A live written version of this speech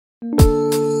Hey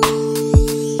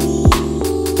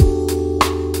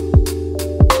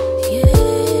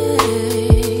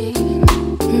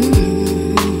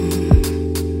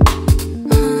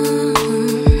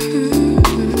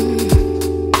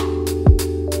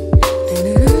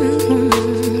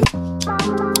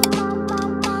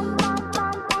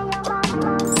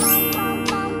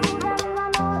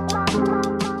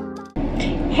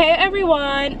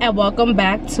everyone, and welcome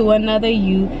back to another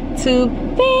YouTube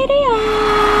video.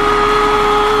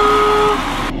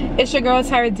 It's your girl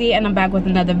tyradtv, and I'm back with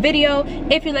another video.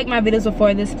 If you like my videos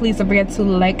before this, please don't forget to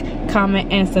like,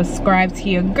 comment, and subscribe to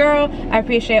your girl. I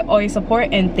appreciate all your support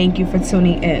and thank you for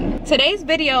tuning in. Today's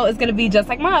video is gonna be just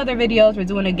like my other videos. We're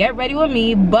doing a get ready with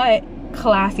me, but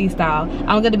classy style.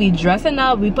 I'm gonna be dressing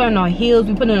up. We putting on heels,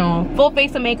 we putting on full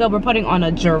face of makeup, we're putting on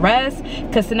a dress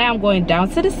because tonight I'm going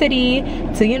down to the city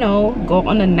to, you know, go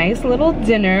on a nice little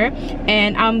dinner,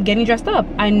 and I'm getting dressed up.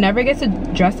 I never get to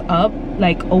dress up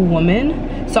like a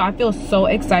woman, so I feel so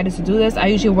excited to do this. I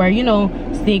usually wear, you know,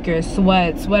 sneakers,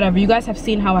 sweats, whatever. You guys have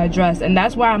seen how I dress, and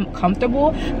that's where I'm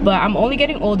comfortable, but I'm only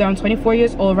getting older. I'm 24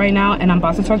 years old right now, and I'm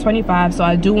about to turn 25, so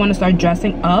I do want to start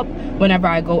dressing up whenever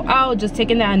I go out, just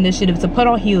taking that initiative to put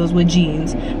on heels with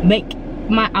jeans, make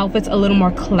my outfits a little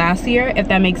more classier, if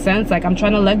that makes sense. Like, I'm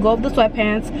trying to let go of the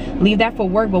sweatpants, leave that for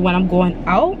work, but when I'm going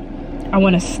out, I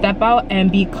want to step out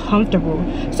and be comfortable.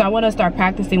 So I want to start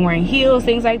practicing wearing heels,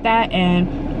 things like that,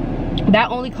 and that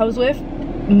only comes with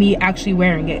me actually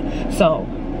wearing it. So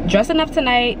dressing up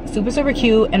tonight, super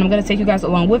cute, and I'm gonna take you guys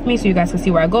along with me so you guys can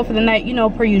see where I go for the night, you know,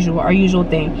 per usual, our usual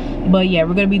thing. But yeah,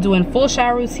 we're gonna be doing full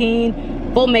shower routine,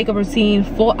 full makeup routine,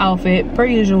 full outfit per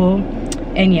usual.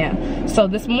 And yeah, so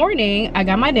this morning I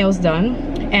got my nails done,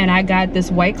 and I got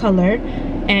this white color,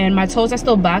 and my toes are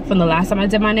still black from the last time I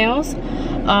did my nails.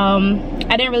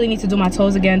 I didn't really need to do my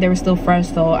toes again, they were still fresh,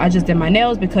 so I just did my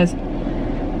nails because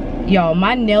y'all,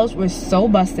 my nails were so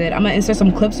busted. I'm gonna insert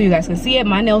some clips so you guys can see it.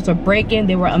 My nails were breaking,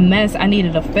 they were a mess. I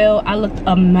needed a fill. I looked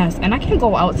a mess, and I can't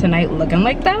go out tonight looking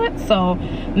like that. So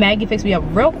Maggie fixed me up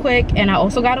real quick, and I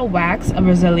also got a wax, a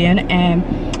Brazilian,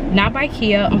 and not by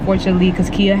Kia, unfortunately, because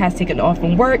Kia has taken off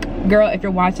from work. Girl, if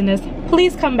you're watching this,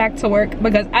 please come back to work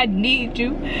because I need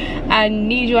you. I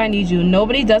need you.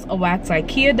 Nobody does a wax like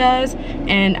Kia does,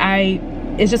 and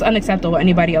it's just unacceptable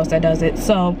anybody else that does it.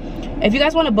 So if you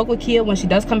guys want to book with Kia when she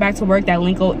does come back to work, that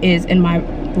link is in my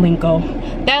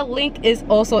that link is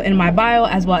also in my bio,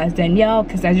 as well as Danielle,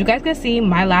 because as you guys can see,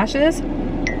 my lashes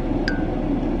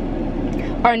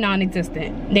are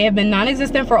non-existent. They have been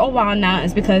non-existent for a while now.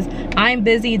 It's because I'm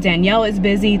busy, Danielle is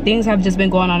busy, things have just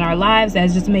been going on in our lives that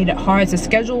has just made it hard to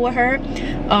schedule with her.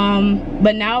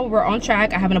 But now we're on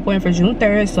track. I have an appointment for June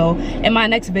 3rd, so in my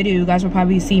next video you guys will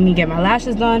probably see me get my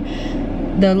lashes done.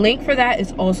 The link for that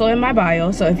is also in my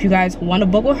bio, so if you guys want to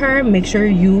book with her, make sure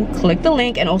you click the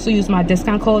link and also use my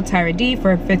discount code tyradtv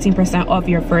for 15% off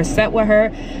your first set with her.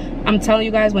 I'm telling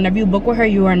you guys, whenever you book with her,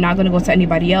 you are not going to go to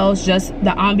anybody else. Just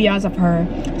the ambiance of her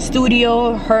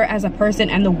studio, her as a person,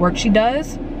 and the work she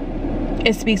does,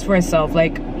 it speaks for itself.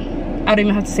 Like, I don't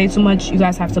even have to say too much. You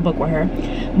guys have to book with her.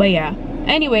 But yeah,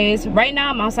 anyways, right now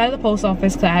I'm outside of the post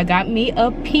office because I got me a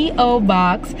P.O.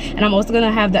 box, and I'm also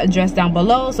gonna have the address down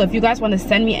below. So if you guys want to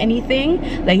send me anything,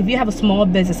 like if you have a small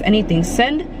business, anything,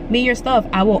 send me your stuff.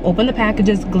 I will open the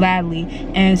packages gladly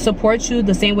and support you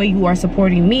the same way you are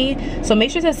supporting me. So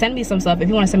make sure to send me some stuff. If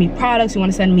you want to send me products, you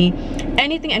want to send me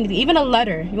anything, even a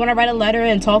letter, you want to write a letter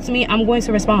and talk to me, I'm going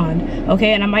to respond,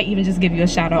 okay? And I might even just give you a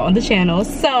shout out on the channel.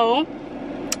 So,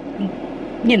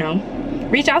 you know,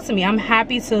 reach out to me. I'm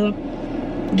happy to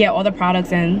get all the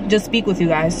products and just speak with you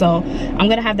guys. So I'm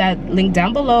gonna have that link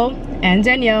down below, and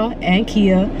Danielle and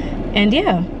Kia, and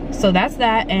yeah, so that's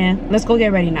that, and let's go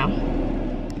get ready now.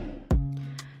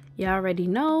 Y'all already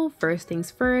know, first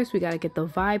things first, we gotta get the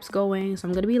vibes going. So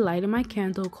I'm gonna be lighting my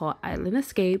candle called Island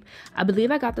Escape. I believe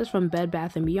I got this from Bed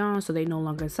Bath & Beyond, so they no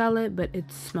longer sell it, but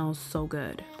it smells so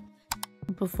good.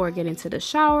 Before getting to the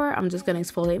shower, I'm just gonna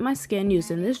exfoliate my skin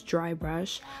using this dry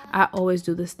brush. I always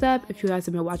do this step. If you guys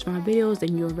have been watching my videos,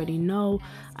 then you already know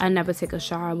I never take a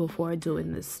shower before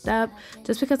doing this step,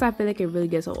 just because I feel like it really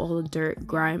gets all the dirt,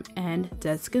 grime, and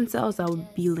dead skin cells that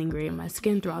would be lingering in my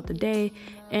skin throughout the day,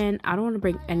 and I don't want to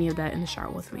bring any of that in the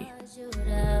shower with me.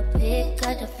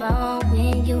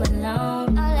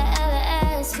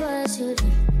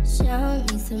 Show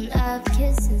me some love,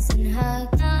 kisses and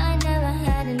hugs. No, I never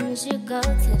had and we should go to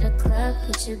the club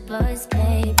with your boys,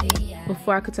 baby.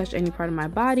 Before I could touch any part of my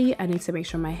body, I need to make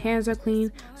sure my hands are clean.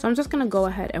 So I'm just gonna go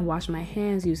ahead and wash my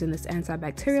hands using this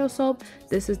antibacterial soap.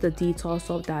 This is the Detox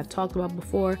soap that I've talked about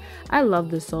before. I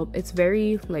love this soap. It's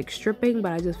very like stripping,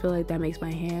 but I just feel like that makes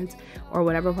my hands or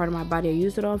whatever part of my body I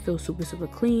use it on feel super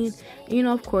clean. And, you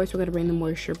know, of course, we're gonna bring the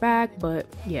moisture back, but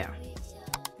yeah.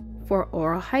 For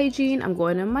oral hygiene, I'm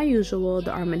going in my usual,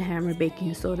 the Arm & Hammer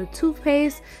baking soda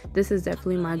toothpaste. This is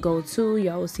definitely my go-to.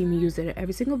 Y'all will see me use it in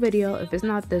every single video. If it's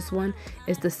not this one,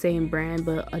 it's the same brand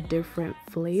but a different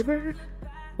flavor.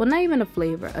 Well, not even a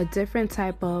flavor, a different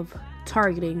type of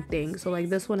targeting thing. So like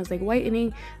this one is like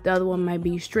whitening, the other one might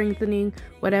be strengthening.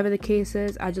 Whatever the case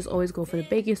is, I just always go for the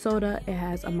baking soda. It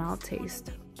has a mild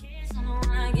taste.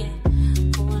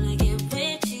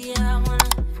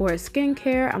 For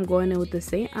skincare, I'm going in with the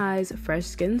St. Ives Fresh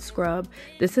Skin Scrub.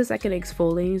 This is like an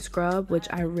exfoliating scrub, which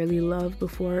I really love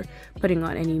before putting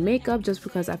on any makeup, just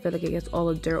because I feel like it gets all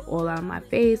the dirt all out of my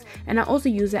face. And I also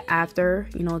use it after,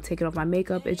 you know, taking off my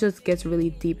makeup. It just gets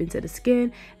really deep into the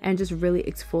skin and just really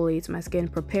exfoliates my skin,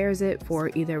 prepares it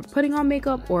for either putting on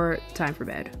makeup or time for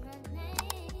bed.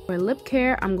 For lip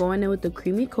care, I'm going in with the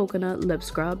Creamy Coconut Lip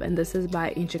Scrub, and this is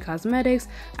by Ancient Cosmetics.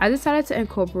 I decided to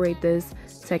incorporate this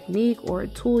technique or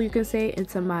tool, you can say,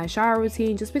 into my shower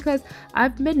routine, just because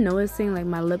I've been noticing like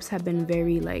my lips have been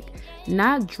very like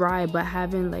not dry but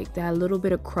having like that little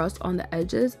bit of crust on the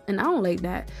edges, and I don't like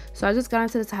that. So I just got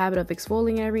into this habit of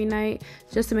exfoliating every night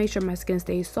just to make sure my skin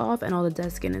stays soft and all the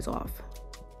dead skin is off.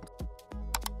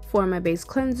 For my base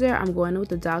cleanser, I'm going in with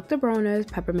the Dr. Bronner's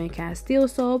Peppermint Castile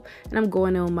soap, and I'm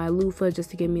going in with my loofah just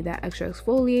to give me that extra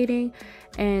exfoliating.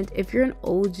 And if you're an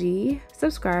OG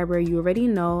subscriber, you already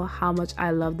know how much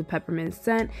I love the peppermint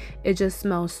scent. It just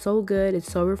smells so good. It's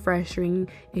so refreshing.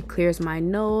 It clears my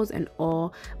nose and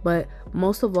all. But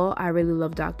most of all, I really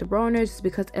love Dr. Bronner's just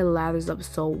because it lathers up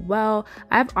so well.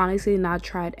 I've honestly not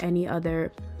tried any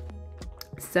other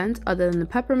scent other than the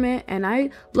peppermint, and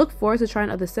I look forward to trying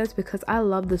other scents because I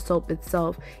love the soap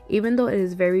itself. Even though it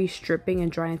is very stripping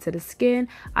and drying to the skin,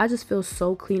 I just feel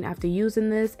so clean after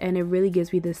using this, and it really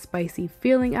gives me this spicy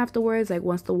feeling afterwards. Like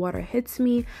once the water hits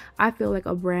me, I feel like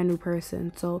a brand new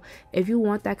person. So if you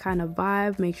want that kind of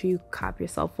vibe, make sure you cop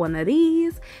yourself one of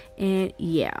these. And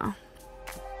yeah.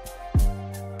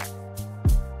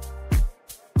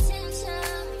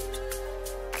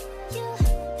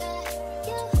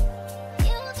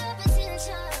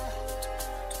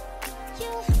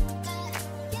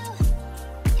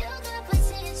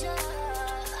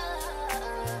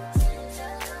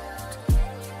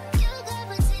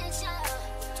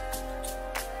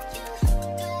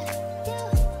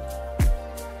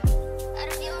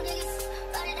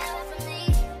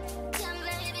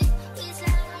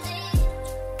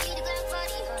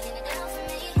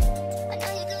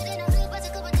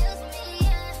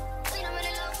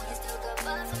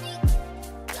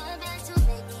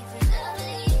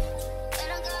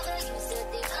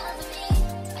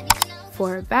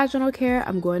 For vaginal care,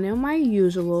 I'm going in my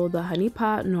usual, the Honey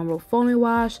Pot Normal Foaming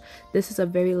Wash. This is a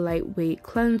very lightweight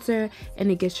cleanser,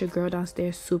 and it gets your girl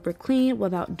downstairs super clean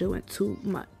without doing too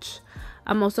much.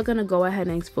 I'm also going to go ahead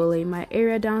and exfoliate my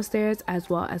area downstairs as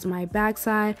well as my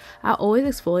backside. I always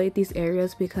exfoliate these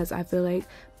areas because I feel like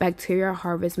bacteria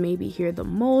harvest may be here the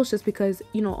most, just because,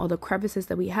 you know, all the crevices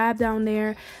that we have down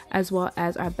there as well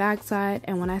as our backside.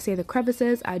 And when I say the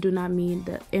crevices, I do not mean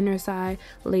the inner side,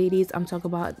 ladies. I'm talking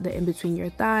about the in between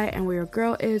your thigh and where your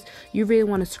girl is. You really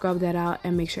want to scrub that out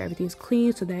and make sure everything's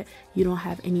clean so that you don't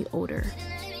have any odor.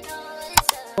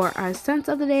 For our scent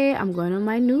of the day, I'm going on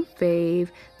my new fave,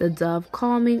 the Dove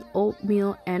Calming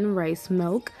Oatmeal and Rice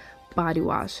Milk Body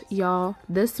Wash. Y'all,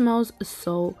 this smells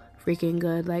so freaking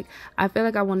good. Like, I feel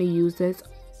like I want to use this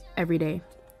every day.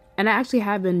 And I actually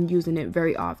have been using it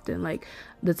very often. Like,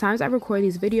 the times I record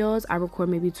these videos, I record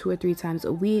maybe 2 or 3 times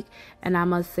a week. And I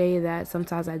must say that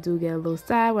sometimes I do get a little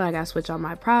sad when I gotta switch on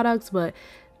my products. But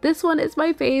this one is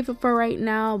my favorite for right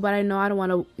now. But I know I don't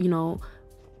want to, you know,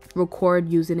 record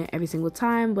using it every single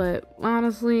time, but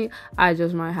honestly I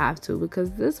just might have to,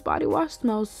 because this body wash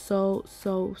smells so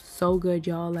good,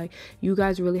 y'all. Like, you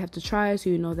guys really have to try it so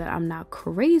you know that I'm not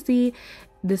crazy.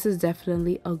 This is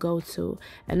definitely a go-to.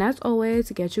 And as always,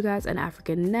 to get you guys an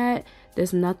African net,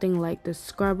 there's nothing like this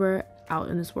scrubber out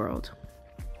in this world.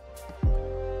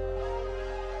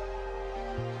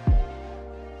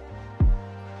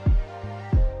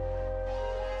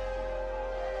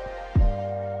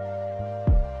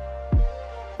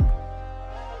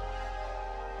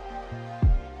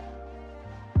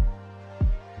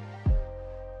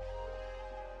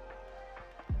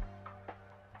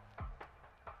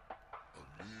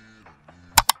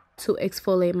 To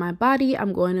exfoliate my body,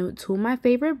 I'm going in with two of my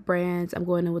favorite brands. I'm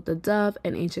going in with the Dove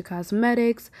and Ancient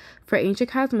Cosmetics. For Ancient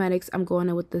Cosmetics, I'm going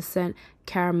in with the scent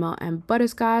Caramel and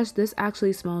Butterscotch. This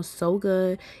actually smells so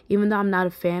good. Even though I'm not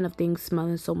a fan of things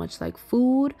smelling so much like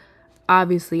food,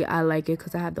 obviously I like it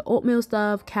because I have the oatmeal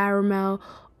stuff, caramel,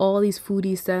 all these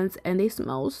foodie scents, and they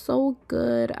smell so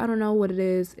good. I don't know what it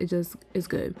is, it just is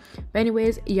good. But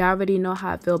anyways, y'all already know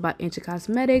how I feel about Ancient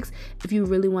Cosmetics. If you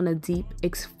really want a deep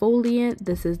exfoliant,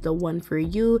 this is the one for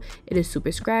you. It is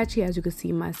super scratchy. As you can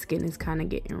see, my skin is kind of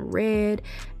getting red,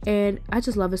 and I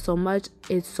just love it so much.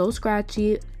 It's so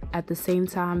scratchy, at the same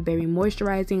time very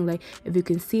moisturizing. Like, if you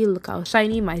can see, look how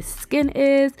shiny my skin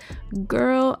is.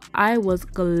 Girl, I was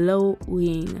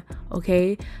glowing,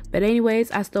 okay? But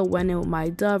anyways, I still went in with my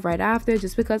Dove right after,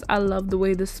 just because I love the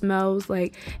way this smells,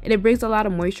 like, and it brings a lot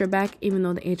of moisture back, even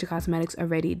though the Ancient Cosmetics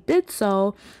already did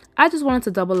so. I just wanted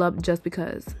to double up just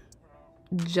because.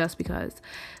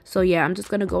 So yeah, I'm just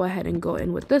gonna go ahead and go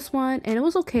in with this one, and it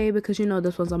was okay because, you know,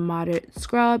 this was a moderate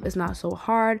scrub. It's not so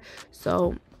hard,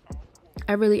 so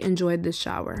I really enjoyed this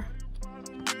shower.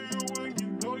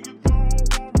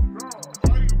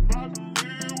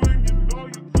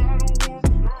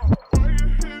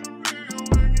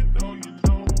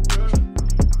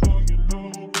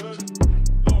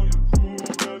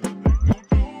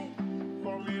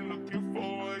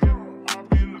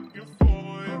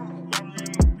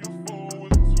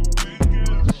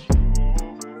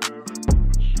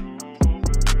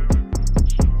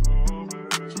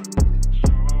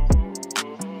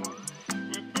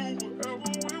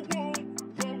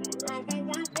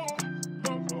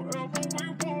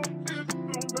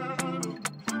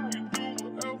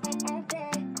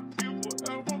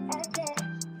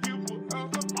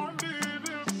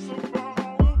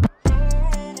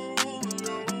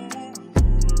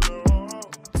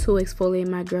 To exfoliate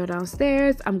my girl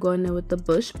downstairs, I'm going in with the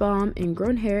Bush Balm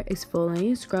Ingrown Hair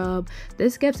Exfoliating Scrub.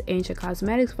 This gives Ancient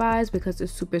Cosmetics vibes because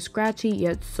it's super scratchy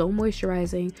yet so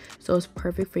moisturizing, so it's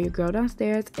perfect for your girl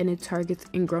downstairs, and it targets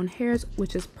ingrown hairs,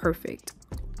 which is perfect.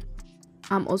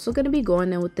 I'm also going to be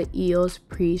going in with the EOS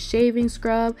Pre-Shaving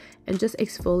Scrub and just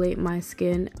exfoliate my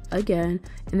skin again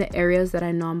in the areas that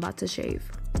I know I'm about to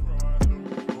shave.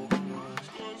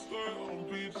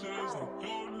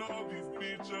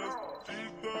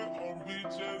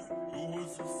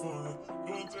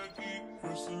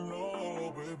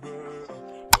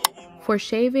 For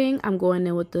shaving, I'm going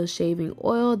in with the shaving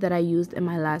oil that I used in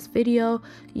my last video.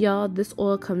 Y'all, this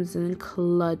oil comes in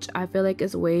clutch. I feel like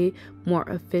it's way more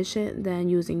efficient than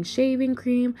using shaving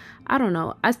cream. I don't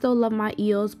know. I still love my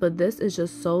EOS, but this is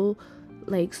just so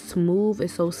like smooth.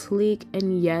 It's so sleek.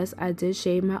 And yes, I did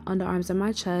shave my underarms and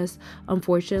my chest.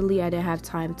 Unfortunately, I didn't have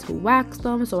time to wax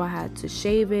them, so I had to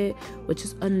shave it, which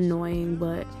is annoying,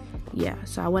 but yeah,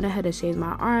 so I went ahead and shaved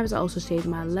my arms. I also shaved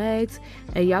my legs,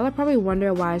 and y'all are probably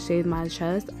wondering why I shaved my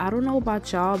chest. I don't know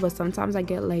about y'all, but sometimes I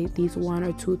get like these 1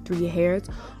 or 2, 3 hairs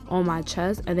on my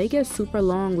chest, and they get super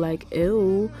long, like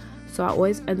ew. So I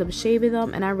always end up shaving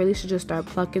them, and I really should just start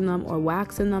plucking them or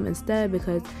waxing them instead,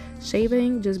 because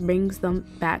shaving just brings them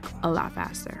back a lot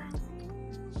faster.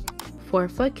 For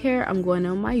foot care, I'm going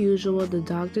on my usual, the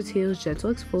Dr. Teal's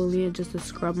Gentle Exfoliant, just to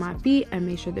scrub my feet and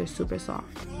make sure they're super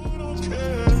soft.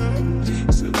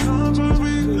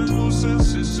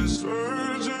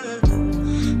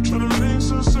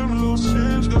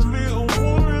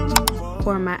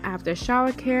 For my after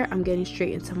shower care, I'm getting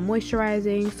straight into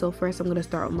moisturizing. So first I'm going to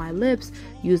start with my lips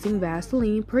using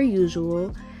Vaseline per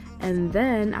usual. And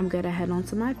then I'm going to head on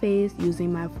to my face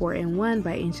using my 4-in-1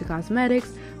 by Ancient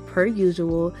Cosmetics per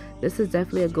usual. This is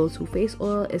definitely a go-to face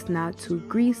oil. It's not too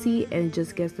greasy and it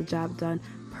just gets the job done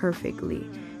perfectly.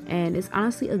 And it's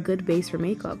honestly a good base for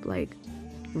makeup, like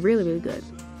really, really good.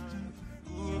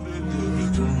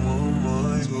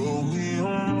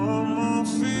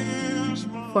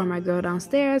 For my girl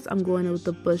downstairs, I'm going in with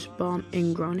the Bush Balm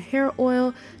Ingrown Hair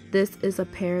Oil. This is a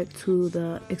pair to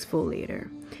the exfoliator.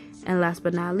 And last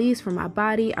but not least, for my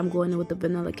body, I'm going in with the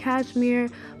Vanilla Cashmere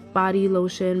Body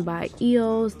Lotion by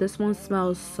EOS. This one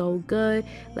smells so good.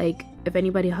 Like, if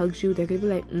anybody hugs you, they're gonna be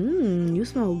like, you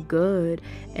smell good.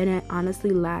 And it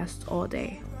honestly lasts all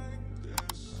day.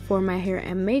 For my hair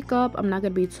and makeup, I'm not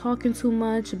gonna be talking too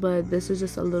much, but this is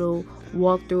just a little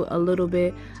walkthrough a little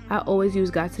bit. I always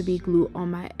use Got To Be glue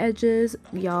on my edges.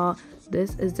 Y'all,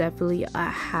 this is definitely a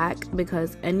hack,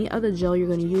 because any other gel you're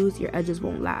gonna use, your edges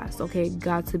won't last, okay?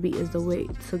 Got To Be is the way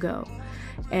to go.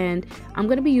 And I'm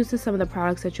gonna be using some of the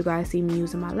products that you guys see me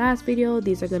use in my last video.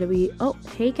 These are gonna be, oh,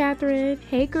 hey Catherine,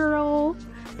 hey girl,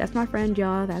 that's my friend,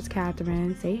 y'all. That's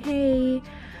Catherine. Say hey.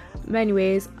 But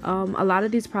anyways, a lot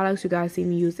of these products you guys see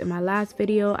me use in my last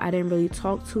video. I didn't really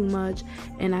talk too much,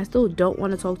 and I still don't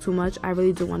want to talk too much. I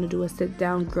really do want to do a sit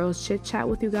down girls chit chat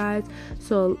with you guys.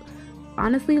 So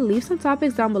honestly, leave some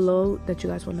topics down below that you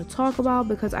guys want to talk about,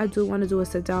 because I do want to do a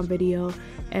sit down video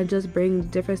and just bring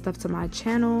different stuff to my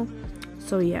channel.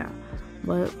 So yeah,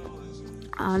 but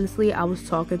honestly, I was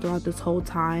talking throughout this whole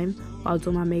time while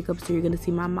doing my makeup, so you're gonna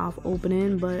see my mouth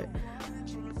opening, but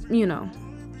you know,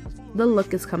 the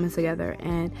look is coming together.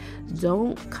 And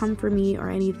don't come for me or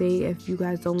anything if you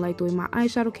guys don't like the way my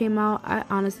eyeshadow came out. I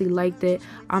honestly liked it.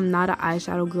 I'm not an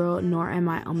eyeshadow girl, nor am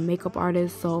I a makeup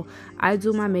artist, so I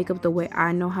do my makeup the way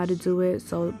I know how to do it,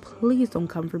 so please don't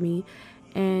come for me.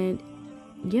 And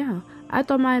yeah, I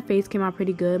thought my face came out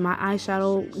pretty good. My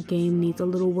eyeshadow game needs a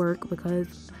little work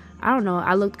because I don't know,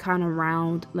 I looked kind of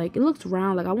round. Like, it looks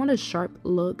round, like I want a sharp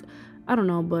look. I don't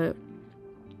know, but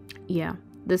yeah,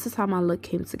 this is how my look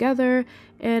came together,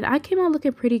 and I came out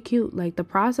looking pretty cute. Like, the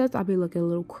process, I'll be looking a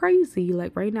little crazy.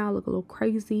 Like, right now I look a little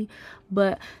crazy,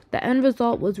 but the end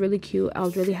result was really cute. I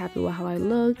was really happy with how I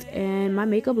looked, and my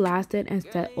makeup lasted and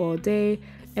set all day,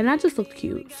 and I just looked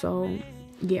cute. So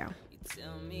yeah.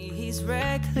 He's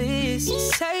reckless, you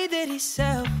say that he's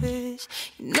selfish,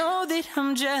 you know that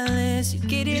I'm jealous, you're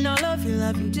getting all of your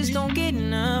love, you just don't get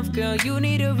enough, girl, you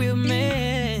need a real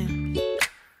man,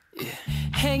 yeah.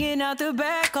 Hanging out the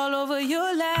back all over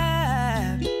your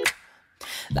lap,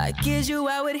 like is you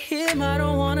out with him, I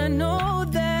don't wanna know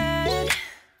that,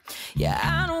 yeah,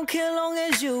 I don't care long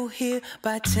as you here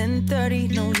by 10:30,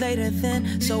 no later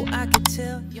than, so I can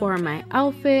tell. For my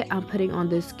outfit, I'm putting on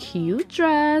this cute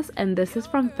dress, and this is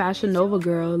from Fashion Nova,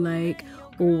 girl. Like,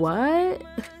 what?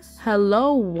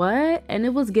 Hello, what? And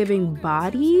it was giving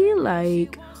body.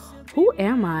 Like, who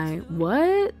am I?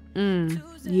 What?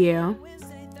 Yeah.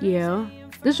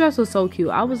 This dress was so cute.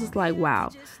 I was just like, wow,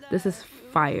 this is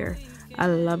fire. I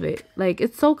love it. Like,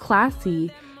 it's so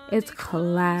classy. It's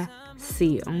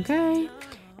classy, okay?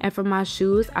 And for my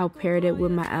shoes, I paired it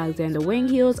with my Alexander Wang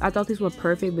heels. I thought these were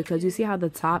perfect because you see how the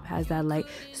top has that like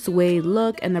suede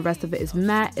look and the rest of it is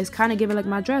matte. It's kind of giving like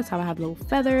my dress, how I have little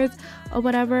feathers or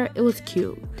whatever. It was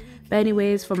cute. But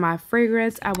anyways, for my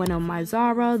fragrance, I went on my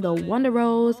Zara, the Wonder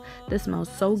Rose. This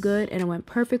smells so good, and it went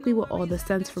perfectly with all the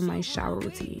scents from my shower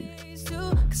routine.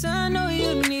 Cause I know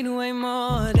you need way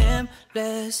more than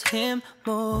less him,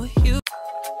 more you.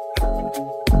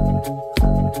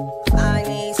 I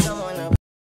need someone to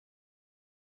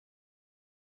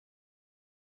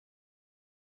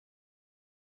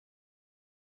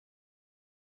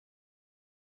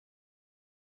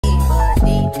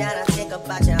that I think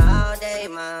about you all day,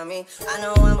 mommy. I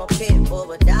know I'm a pit bull,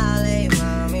 but dolly,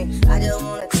 mommy. I just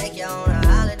wanna take you on a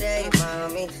holiday,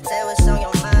 mommy. Say what's on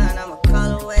your mind, I'ma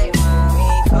call away,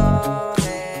 mommy. Come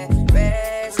and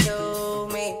rescue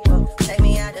me. Take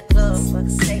me out the club,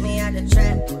 take me out the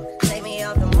trap, take me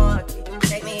off the market,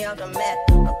 take me off the map.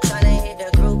 I'm tryna hit the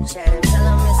group chat and tell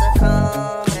them it's a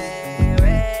come and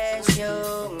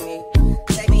rescue me.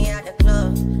 Take me out the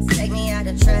club, take me out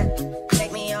the trap,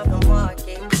 take me off the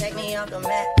market, take me off the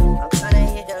map. I'm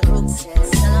tryna hit the group chat,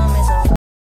 tell them it's a.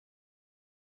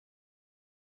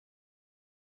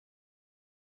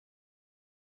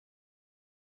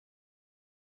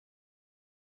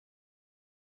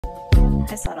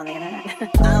 I saw it on the internet. I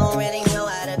don't really know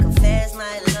how to confess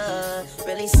my love.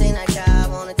 Really seem like I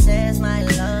wanna test my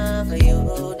love for you.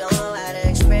 Don't know how to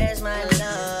express my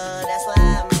love. That's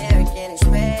why American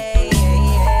Express.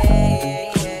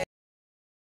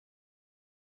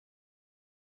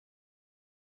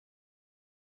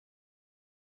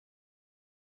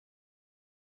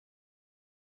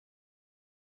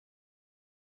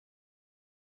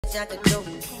 I could do.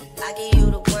 I give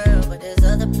you the world, but there's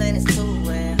other planets too.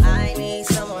 And I need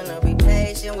someone to be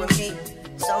patient with me,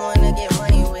 someone to get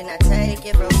money when I take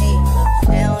it from me.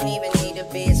 They don't even need to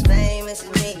be as famous as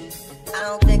me. I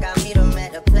don't think I meet them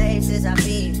at the places I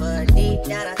be, but deep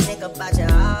down I think about you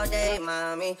all day,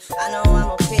 mommy. I know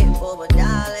I'm a pit bull, but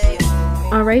dolly,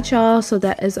 mommy. Alright y'all, so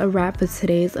that is a wrap for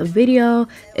today's video.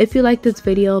 If you like this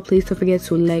video, please don't forget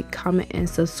to like, comment, and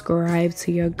subscribe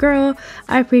to your girl.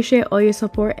 I appreciate all your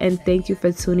support, and thank you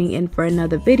for tuning in for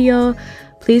another video.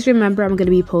 Please remember, I'm going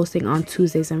to be posting on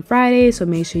Tuesdays and Fridays, so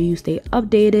make sure you stay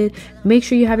updated. Make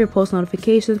sure you have your post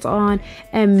notifications on,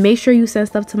 and make sure you send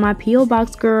stuff to my P.O.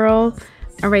 box, girl.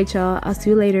 Alright y'all, I'll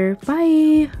see you later.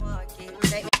 Bye.